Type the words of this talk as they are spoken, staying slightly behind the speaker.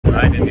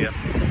in India.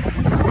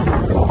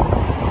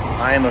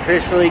 I am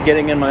officially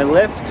getting in my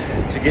lift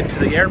to get to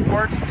the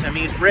airport to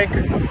meet Rick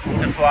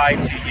to fly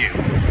to you.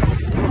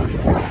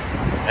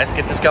 Let's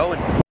get this going.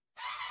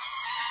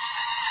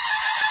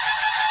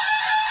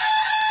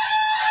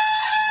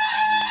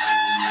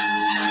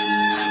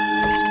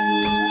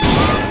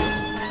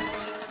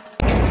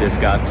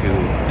 Just got to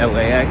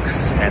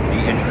LAX at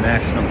the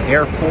international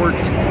airport.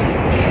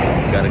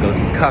 Gotta go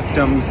through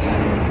customs.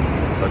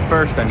 But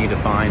first I need to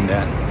find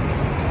that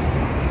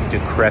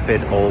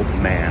decrepit old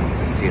man.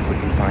 Let's see if we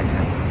can find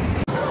him.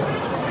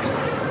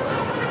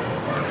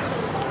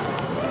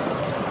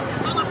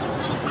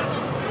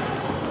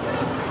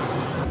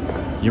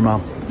 Your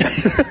mom.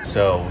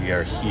 So we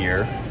are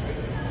here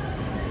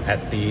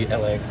at the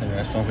LAX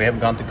International. We haven't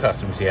gone through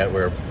customs yet.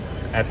 We're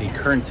at the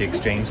currency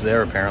exchange.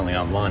 They're apparently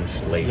on lunch.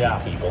 Lazy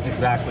people.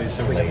 Exactly.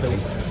 So we have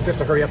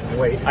to hurry up and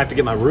wait. I have to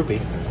get my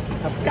rupees.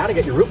 I've got to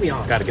get your rupee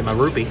on. Got to get my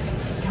rupees.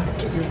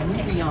 Get your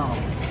rupee on.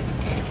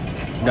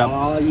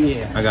 Oh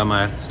yeah. I got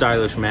my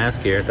stylish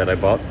mask here that I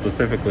bought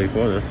specifically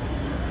for this.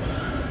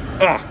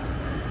 Ah.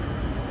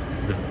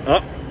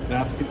 Oh.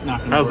 That's not going to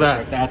work. How's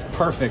that? That's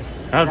perfect.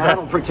 How's that?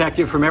 That'll protect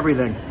you from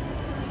everything.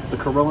 The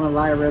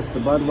coronavirus, the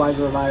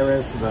Budweiser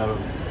virus, the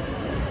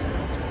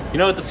You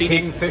know what the CDC...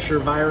 Kingfisher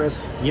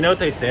virus. You know what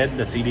they said?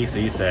 The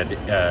CDC said,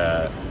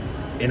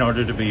 in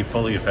order to be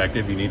fully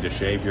effective, you need to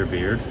shave your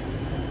beard.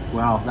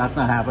 Well, that's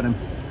not happening.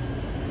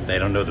 They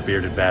don't know the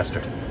bearded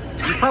bastard.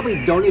 You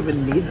probably don't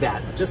even need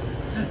that. Just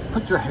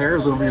put your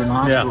hairs over your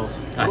nostrils.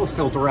 Yeah. That'll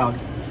filter out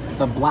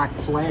the black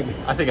plague.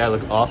 I think I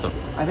look awesome.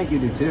 I think you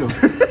do too.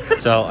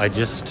 So I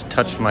just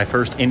touched my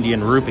first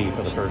Indian rupee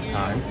for the first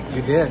time.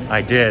 You did?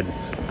 I did.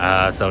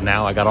 So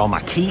now I got all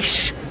my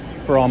quiche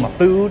for all my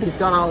food. He's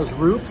got all his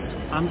roops.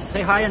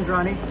 Say hi,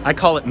 Andrani. I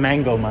call it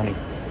mango money.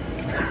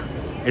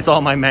 It's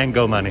all my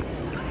mango money.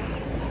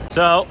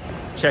 So,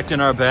 checked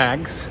in our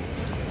bags.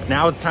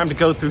 Now it's time to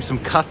go through some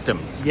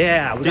customs.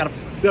 Yeah, we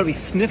gotta be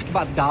sniffed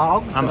by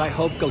dogs that I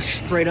hope go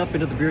straight up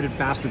into the bearded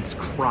bastard's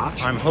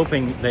crotch. I'm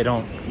hoping they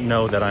don't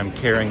know that I'm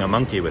carrying a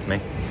monkey with me.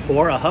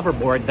 Or a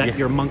hoverboard that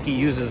your monkey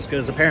uses,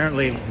 because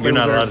apparently you're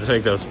not allowed to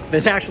take those. They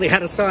actually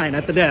had a sign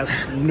at the desk: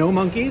 no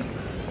monkeys,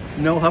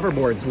 no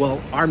hoverboards. Well,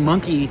 our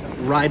monkey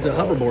rides a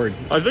hoverboard.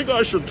 I think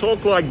I should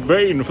talk like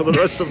Bane for the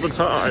rest of the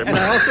time. And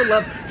I also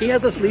love, he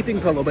has a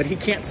sleeping pillow, but he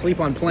can't sleep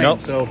on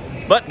planes, nope. So...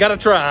 But gotta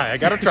try, I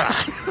gotta try.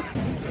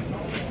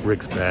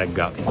 Rick's bag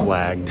got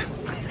flagged.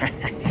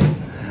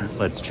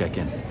 Let's check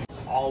in.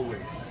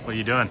 Always. What are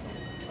you doing?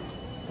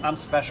 I'm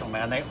special,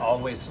 man. They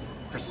always,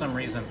 for some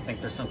reason,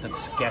 think there's something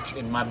sketch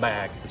in my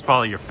bag. It's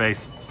probably your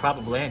face.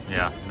 Probably.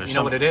 Yeah. You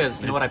know what it is?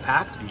 You know what I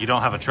packed? You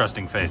don't have a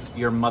trusting face.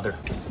 Your mother.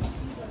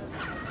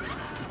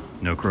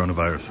 No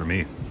coronavirus for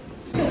me.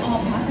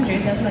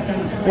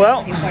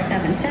 Well,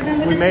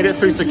 we made it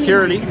through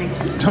security.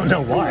 Don't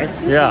know why.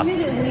 Yeah.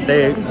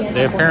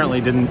 They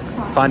apparently didn't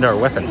find our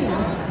weapons.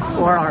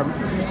 Or our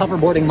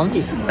hoverboarding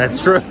monkey.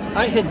 That's true.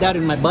 I hid that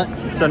in my butt.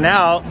 So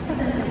now,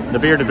 the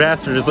bearded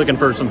bastard is looking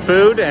for some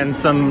food and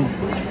some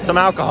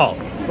alcohol.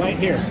 Right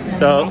here.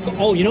 So,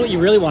 oh, you know what you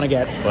really want to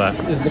get? What?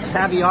 Is the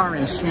caviar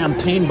and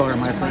champagne bar,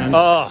 my friend.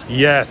 Oh,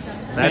 yes.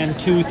 Spend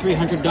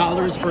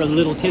 $200-300 for a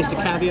little taste of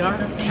caviar.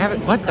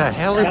 What the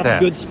hell is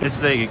that? That's good.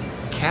 It's a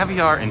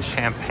caviar and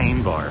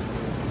champagne bar.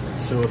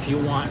 So if you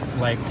want,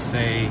 like,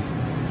 say,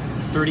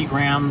 30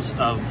 grams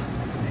of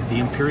the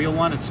imperial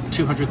one, it's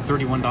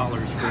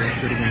 $231 for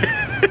 30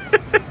 grams.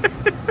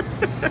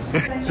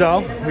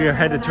 So we are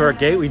headed to our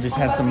gate. We just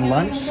had some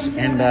lunch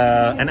and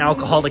an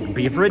alcoholic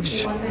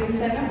beverage.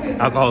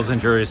 Alcohol is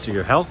injurious to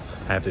your health.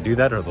 I have to do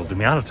that or they'll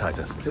demonetize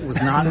us. It was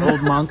not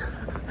Old Monk.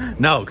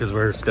 No, because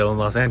we're still in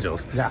Los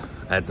Angeles. Yeah.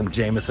 I had some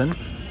Jameson,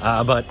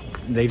 but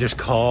they just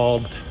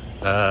called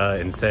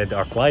and said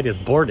our flight is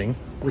boarding.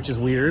 Which is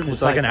weird.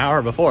 It's like an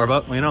hour before,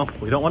 but you know,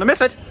 we don't want to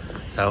miss it.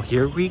 So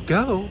here we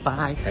go.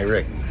 Bye. Hey,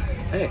 Rick.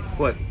 Hey,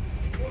 what?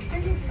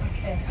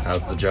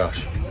 How's the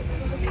Josh?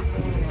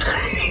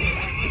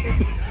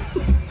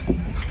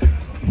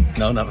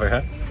 No, not very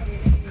high.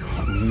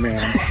 Oh,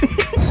 man.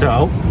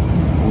 So,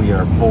 we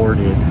are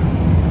boarded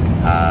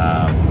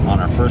on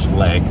our first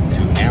leg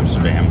to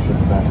Amsterdam for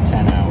about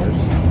 10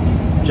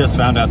 hours. Just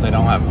found out they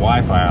don't have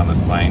Wi-Fi on this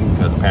plane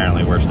because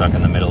apparently we're stuck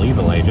in the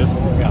medieval ages.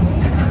 Yeah.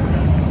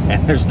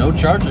 And there's no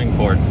charging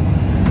ports.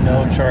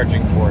 No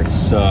charging ports.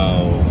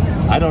 So,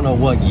 I don't know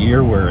what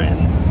year we're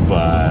in,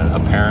 but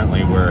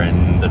apparently we're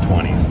in the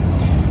 20s.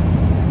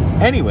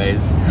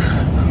 Anyways,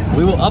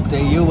 we will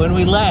update you when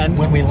we land.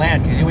 When we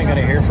land, because you ain't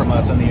gonna hear from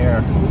us in the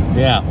air.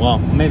 Yeah, well,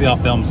 maybe I'll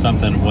film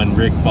something when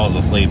Rick falls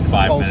asleep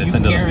 5 minutes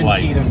into the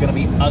flight. Guarantee there's gonna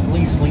be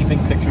ugly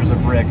sleeping pictures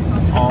of Rick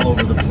all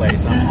over the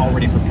place. I'm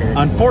already prepared.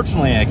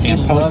 Unfortunately, I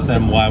can't post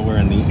them while we're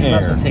in the air.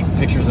 He loves to take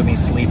pictures of me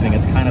sleeping.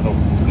 It's kind of a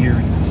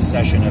weird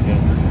session of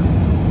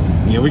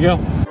his. Here we go.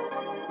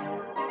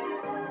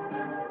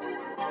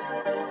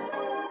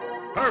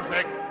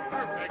 Perfect.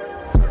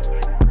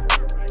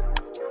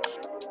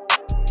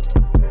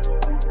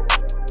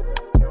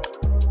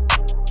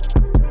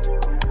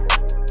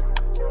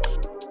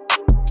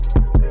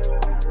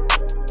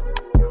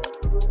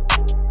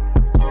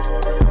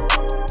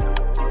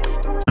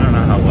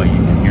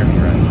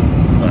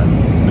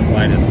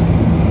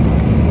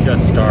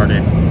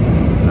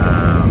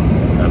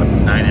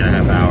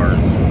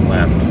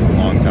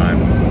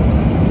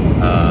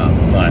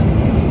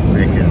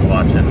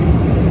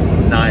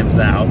 Knives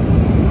Out.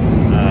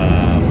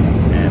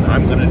 And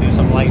I'm gonna do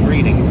some light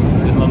reading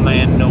with my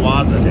man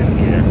Nawazat in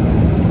here.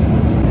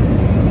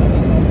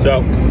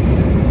 So,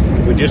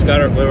 we just got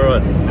our,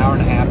 hour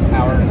and a half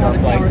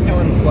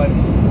flight.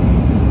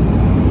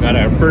 Got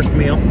our first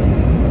meal.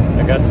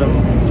 I got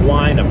some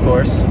wine, of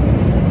course.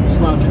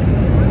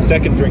 Slouching.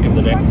 Second drink of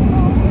the day.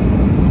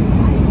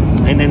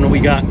 And then we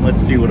got,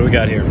 let's see, what do we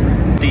got here?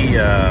 The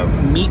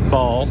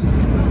meatball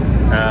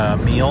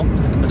meal.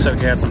 Looks like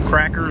we had some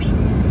crackers.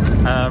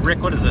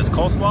 Rick, what is this,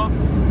 coleslaw?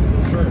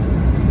 Sure.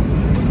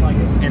 Looks like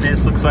it. And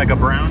this looks like a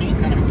brownie.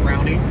 Kind of a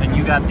brownie. And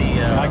you got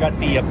the... I got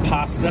the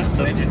pasta.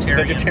 The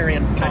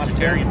vegetarian pasta.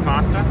 Vegetarian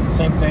pasta.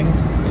 Same things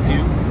as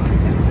you.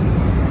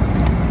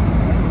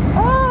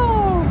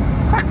 Oh,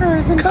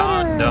 crackers and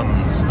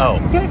Condoms. Oh.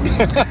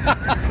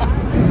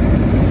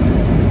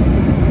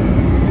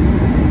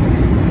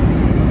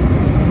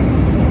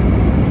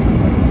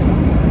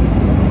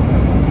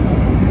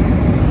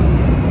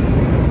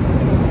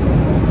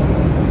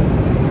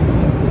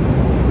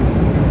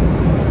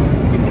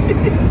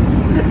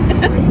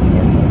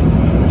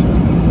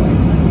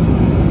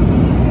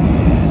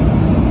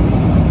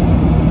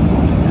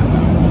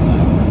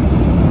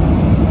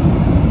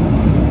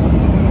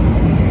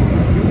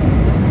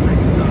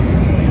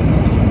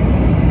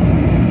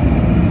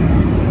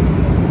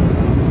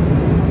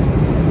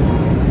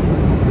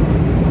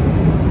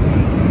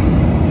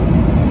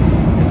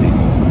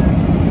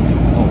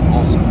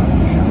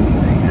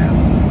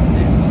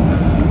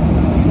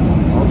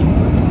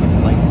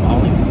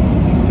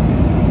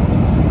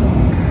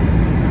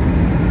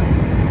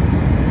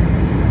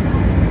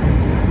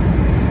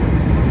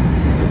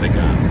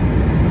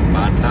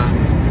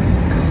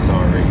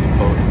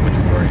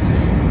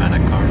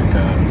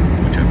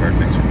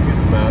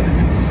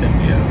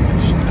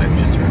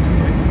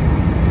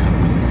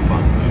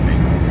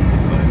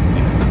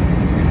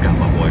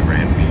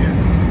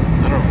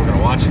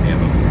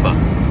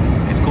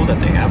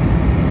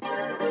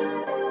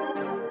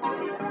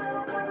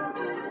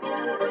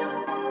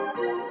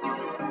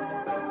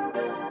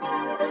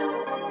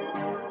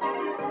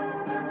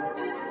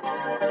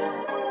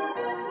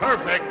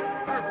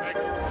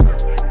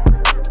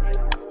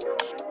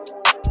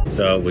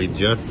 So we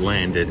just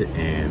landed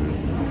in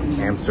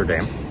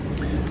Amsterdam.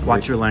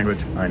 Watch your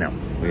language. I know.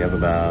 We have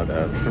about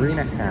a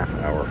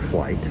 3.5 hour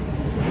flight.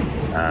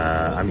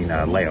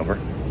 Layover.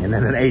 And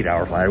then an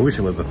 8-hour flight. I wish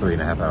it was a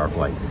 3.5 hour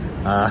flight.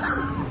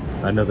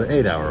 Another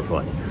 8-hour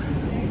flight.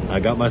 I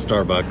got my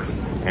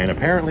Starbucks. And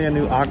apparently a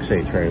new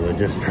Akshay trailer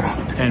just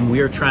dropped. And we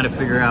are trying to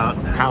figure out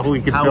how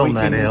we can film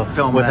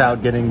that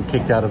without getting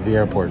kicked out of the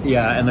airport.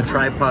 Yeah, and the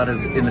tripod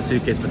is in the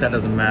suitcase, but that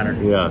doesn't matter.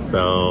 Yeah,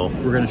 so...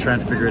 we're going to try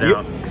and figure it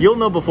out. You'll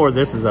know before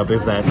this is up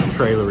if that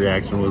trailer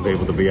reaction was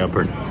able to be up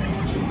or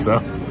not.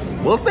 So,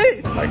 we'll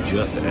see. I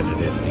just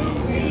edited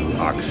the new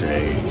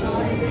Akshay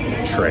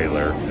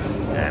trailer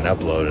and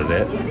uploaded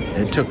it.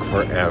 It took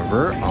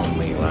forever,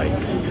 only like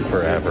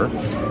forever.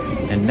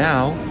 And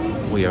now...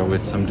 we are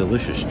with some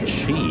delicious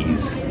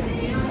cheese.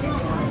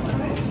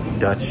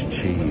 Dutch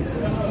cheese.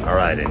 All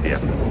right, India.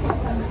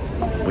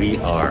 We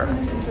are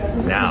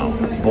now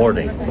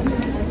boarding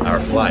our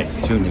flight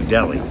to New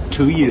Delhi,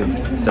 to you.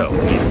 So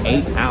in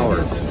 8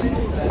 hours,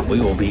 we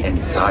will be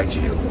inside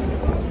you.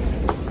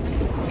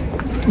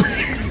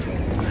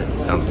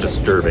 Sounds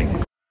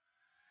disturbing.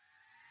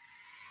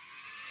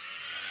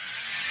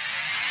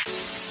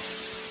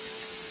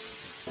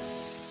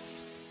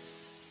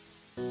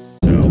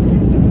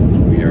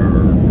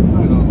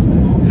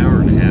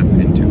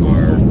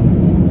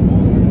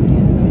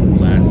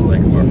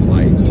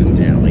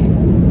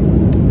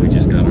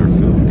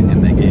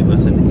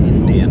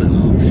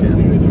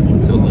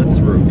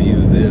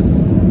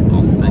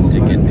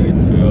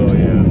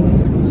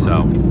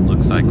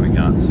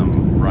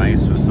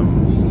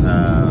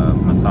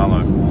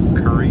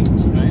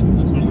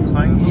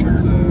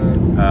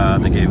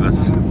 They gave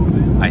us,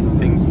 I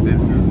think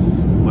this is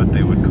what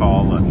they would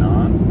call a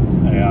naan,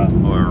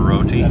 or a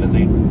roti. That is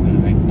a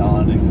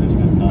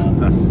non-existent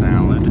naan. A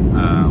salad.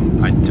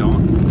 I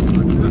don't.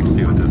 Let's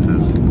see what this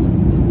is.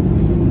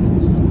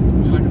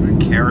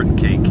 Carrot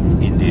cake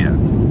India.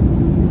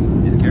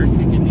 Is carrot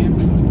cake Indian?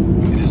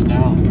 It is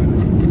now.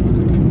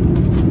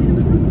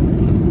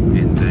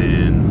 And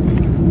then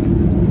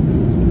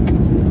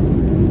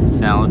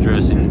salad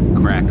dressing,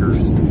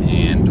 crackers,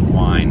 and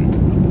wine.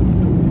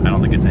 I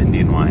don't think it's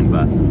Indian wine,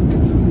 but...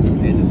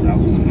 hey, the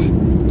salad is good.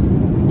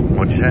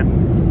 What'd you say?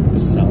 The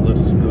salad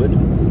is good.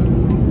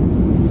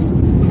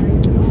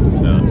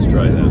 Now let's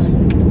try this.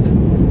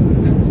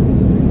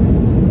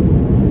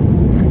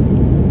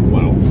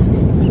 Wow.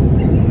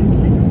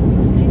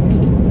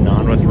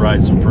 Naan with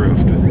rice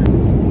approved.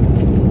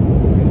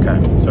 Okay,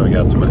 so we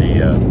got some of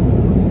the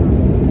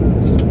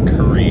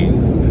curry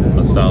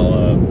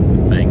masala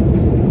thing.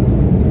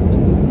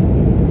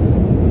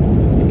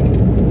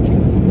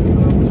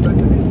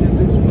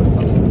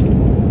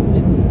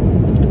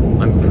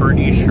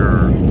 Pretty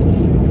sure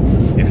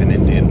if an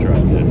Indian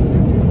tried this,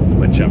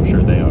 which I'm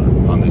sure they are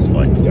on this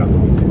flight,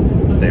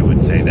 they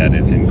would say that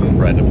is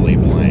incredibly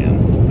bland.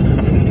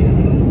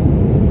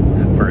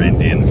 for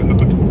Indian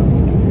food.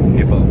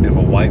 If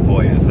a white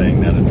boy is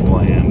saying that is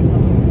bland,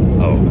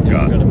 oh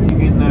god. You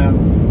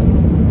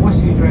can, what's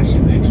the address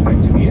you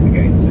expect to be at the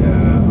gates?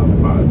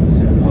 About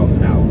half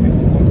an hour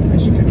before,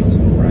 as you can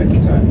arrive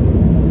in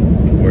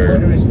time. Where?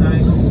 Weather is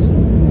nice.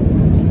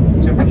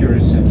 Temperature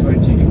is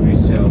 20 degrees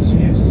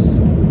Celsius.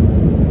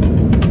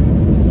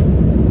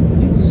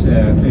 It's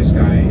clear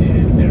sky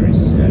and there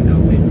is no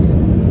wind.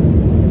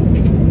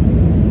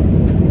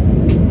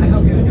 I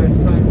hope you enjoyed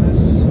the flight with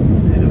us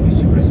and I wish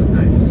you the rest of the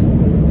night.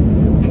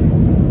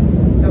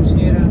 Dames en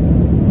heren,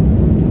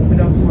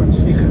 bedankt voor het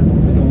vliegen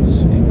met ons.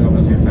 Ik hoop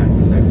dat u een fijne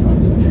vlieg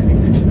vast en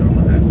ik wens je nog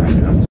een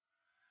fijne nacht.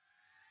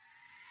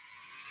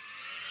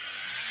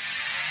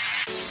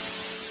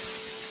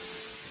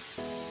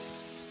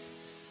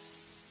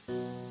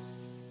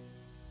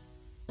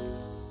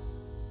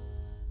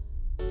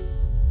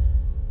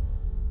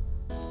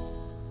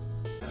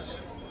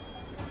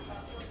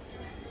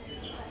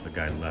 The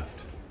guy left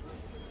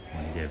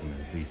when he gave him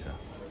his visa.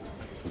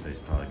 So he's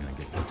probably going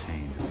to get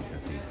detained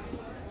because he's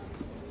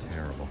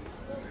terrible.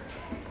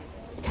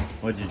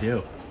 What'd you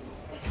do?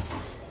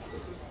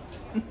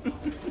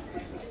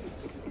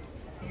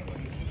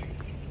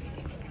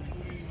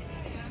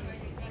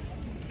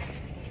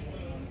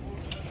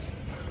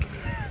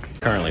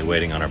 Currently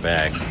waiting on our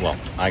bag. Well,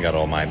 I got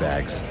all my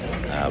bags.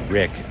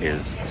 Rick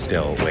is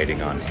still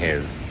waiting on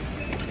his.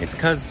 It's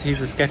because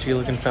he's a sketchy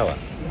looking fella.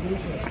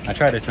 I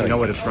try to tell you. You know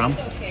what it's from?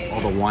 All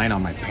the wine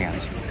on my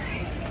pants.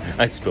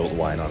 I spilled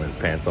wine on his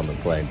pants on the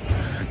plane.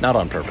 Not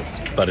on purpose,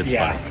 but it's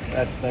fine.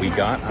 We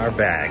got our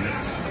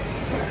bags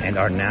and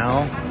are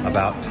now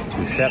about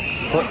to step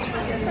foot,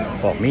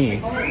 well, me,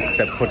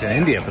 step foot in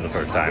India for the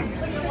first time.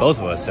 Both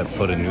of us stepped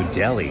foot in New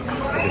Delhi for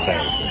the very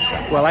first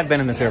time. Well, I've been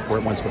in this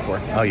airport once before.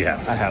 Oh, you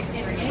have? I have.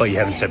 But you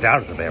haven't stepped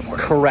out of the airport.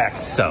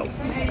 Correct. So,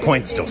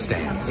 point still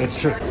stands.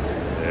 It's true.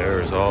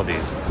 There's all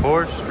these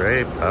poor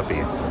stray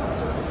puppies.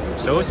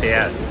 So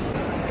sad.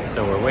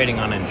 So we're waiting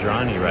on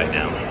Indrani right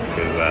now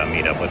to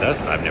meet up with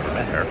us. I've never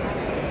met her.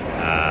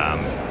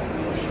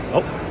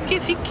 Oh.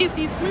 Kissy,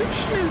 kissy, smooch,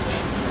 smooch.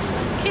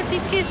 Kissy,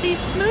 kissy,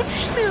 smooch,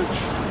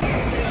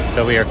 smooch.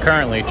 So we are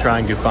currently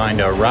trying to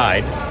find a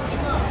ride.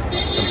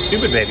 Some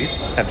stupid babies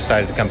have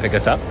decided to come pick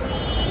us up.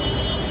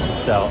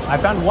 So I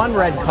found one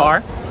red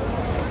car.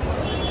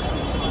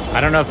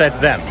 I don't know if that's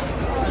them.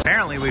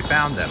 Apparently we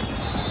found them.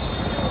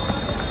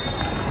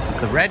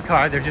 It's a red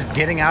car. They're just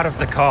getting out of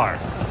the car.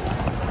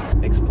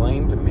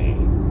 Explain to me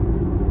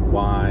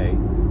why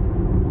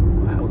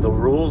the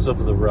rules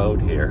of the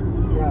road here.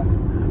 Yeah,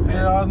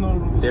 there are no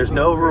rules. There's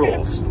no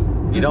rules.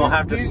 You don't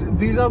have to.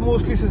 These are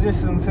mostly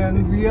suggestions,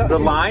 and we are. The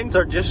lines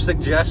are just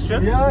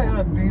suggestions.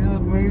 Yeah. These are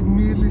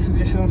merely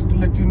suggestions to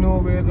let you know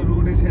where the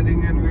road is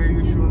heading and where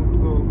you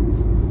shouldn't go.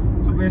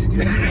 So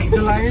basically,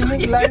 the line, so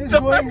you line is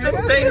don't going have to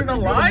here. stay in the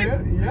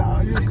line.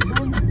 Yeah, you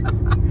don't.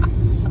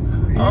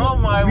 Oh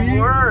my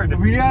word!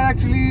 We are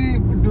actually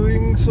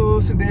doing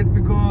so sedate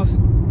because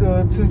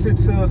since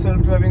it's a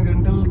self-driving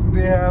rental,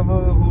 they have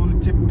a whole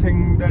chip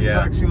thing that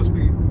tracks your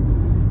speed.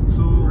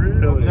 So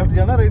left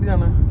jana, right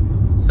jana.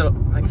 So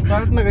like,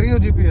 start na kariyo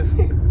GPS.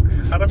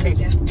 How do Stay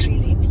left 3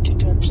 lanes to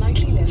turn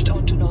slightly left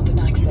onto Northern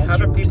Access How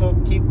do Road. people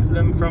keep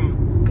them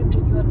from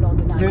Continue on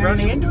Northern Access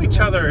running into each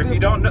other if you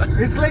don't know?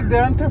 It's like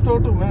Grand Theft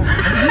Auto, man.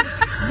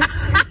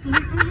 It's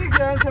literally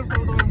Grand Theft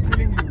Auto, I'm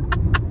telling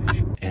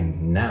you.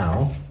 And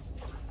now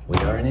we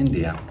are in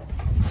India.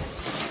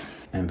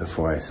 And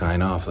before I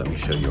sign off, let me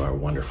show you our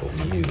wonderful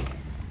view.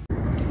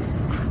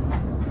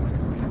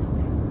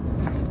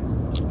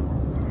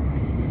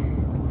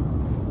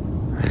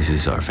 This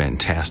is our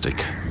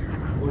fantastic.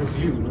 What a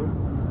view, no?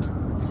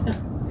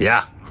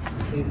 Yeah.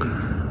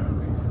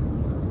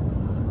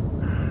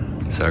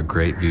 It's our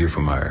great view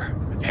from our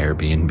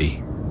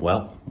Airbnb.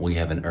 Well, we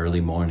have an early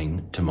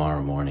morning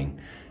tomorrow morning,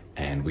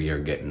 and we are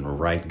getting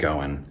right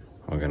going.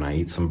 We're gonna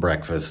eat some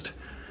breakfast.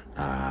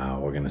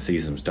 We're gonna see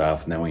some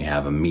stuff, and then we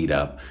have a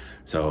meetup.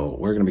 So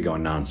we're gonna be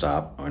going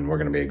nonstop, and we're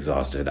gonna be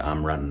exhausted.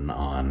 I'm running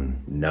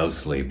on no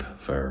sleep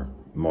for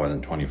more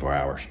than 24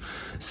 hours.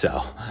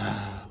 So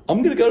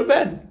I'm gonna go to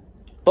bed,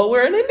 but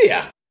we're in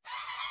India.